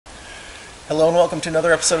Hello and welcome to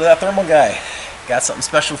another episode of That Thermal Guy. Got something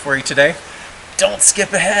special for you today. Don't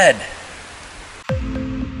skip ahead.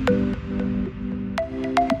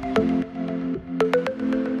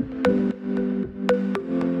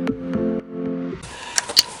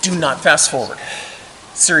 Do not fast forward.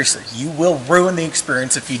 Seriously, you will ruin the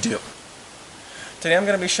experience if you do. Today I'm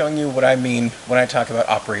going to be showing you what I mean when I talk about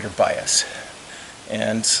operator bias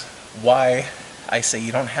and why I say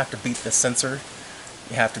you don't have to beat the sensor,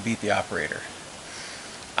 you have to beat the operator.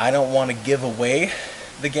 I don't want to give away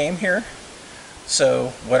the game here, so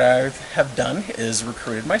what I have done is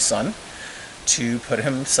recruited my son to put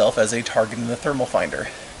himself as a target in the thermal finder,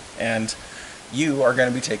 and you are going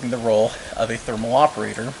to be taking the role of a thermal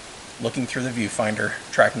operator looking through the viewfinder,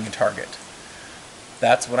 tracking a target.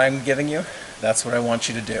 That's what I'm giving you. That's what I want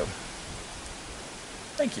you to do.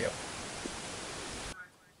 Thank you.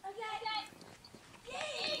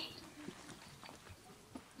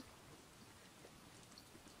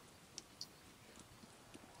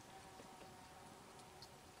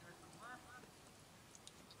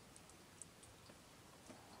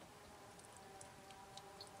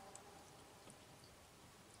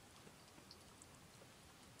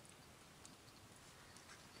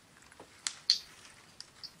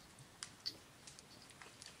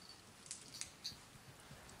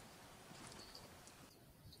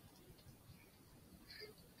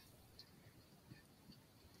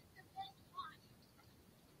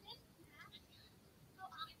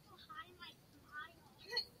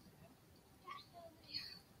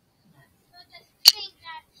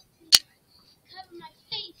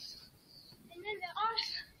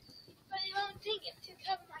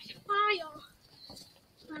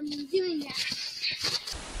 Doing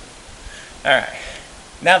that. Alright,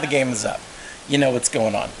 now the game is up. You know what's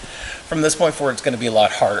going on. From this point forward, it's going to be a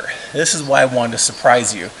lot harder. This is why I wanted to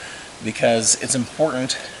surprise you, because it's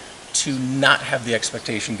important to not have the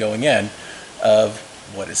expectation going in of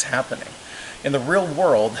what is happening. In the real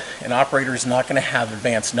world, an operator is not going to have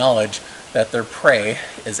advanced knowledge that their prey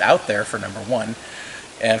is out there, for number one,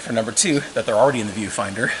 and for number two, that they're already in the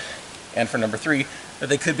viewfinder, and for number three, that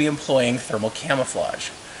they could be employing thermal camouflage.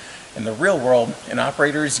 In the real world, an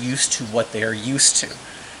operator is used to what they are used to,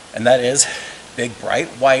 and that is big, bright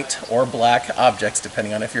white or black objects,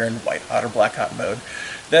 depending on if you're in white hot or black hot mode,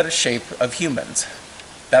 that is shape of humans.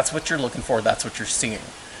 That's what you're looking for, that's what you're seeing.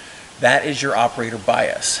 That is your operator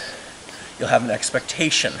bias. You'll have an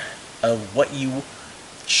expectation of what you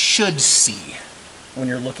should see when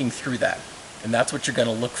you're looking through that, and that's what you're going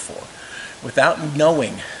to look for. Without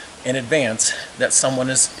knowing in advance that someone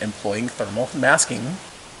is employing thermal masking,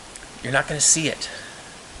 you're not going to see it.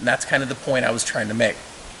 And that's kind of the point I was trying to make.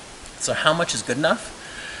 So how much is good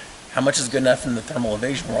enough? How much is good enough in the thermal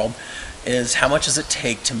evasion world is how much does it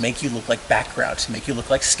take to make you look like background, to make you look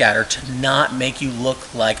like scatter, to not make you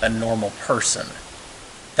look like a normal person.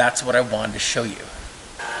 That's what I wanted to show you.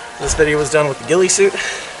 This video was done with the ghillie suit,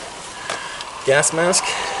 gas mask.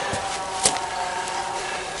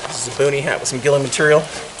 This is a boonie hat with some ghillie material.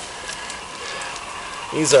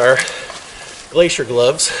 These are glacier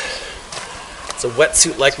gloves. It's a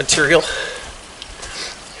wetsuit-like material.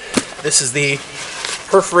 This is the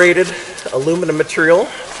perforated aluminum material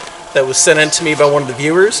that was sent in to me by one of the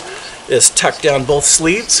viewers. It's tucked down both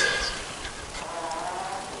sleeves.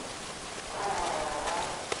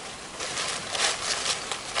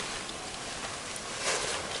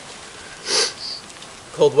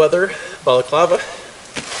 Cold weather balaclava.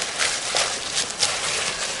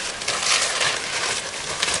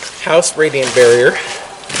 House radiant barrier.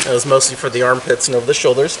 That was mostly for the armpits and over the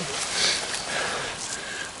shoulders.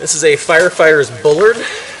 This is a firefighter's bullard.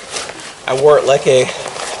 I wore it like a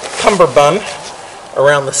cummerbund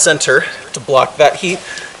around the center to block that heat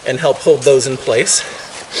and help hold those in place.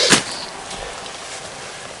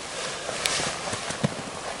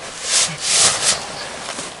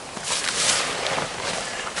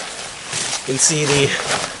 You can see the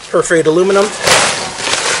perforated aluminum.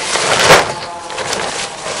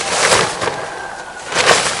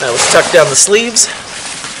 That was tucked down the sleeves.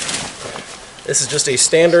 This is just a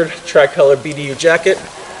standard tricolor BDU jacket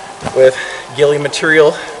with ghillie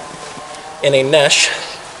material and a mesh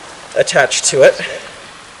attached to it.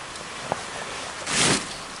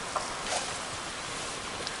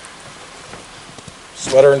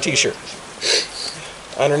 Sweater and t-shirt.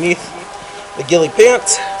 Underneath the ghillie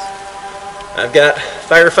pants, I've got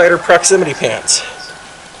firefighter proximity pants.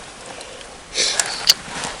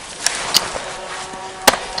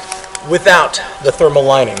 Without the thermal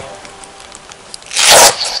lining.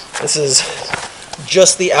 This is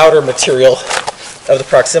just the outer material of the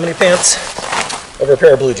proximity pants over a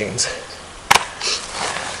pair of blue jeans.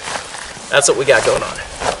 That's what we got going on.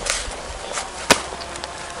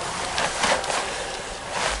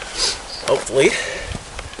 Hopefully,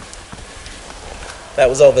 that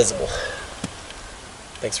was all visible.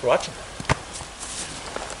 Thanks for watching.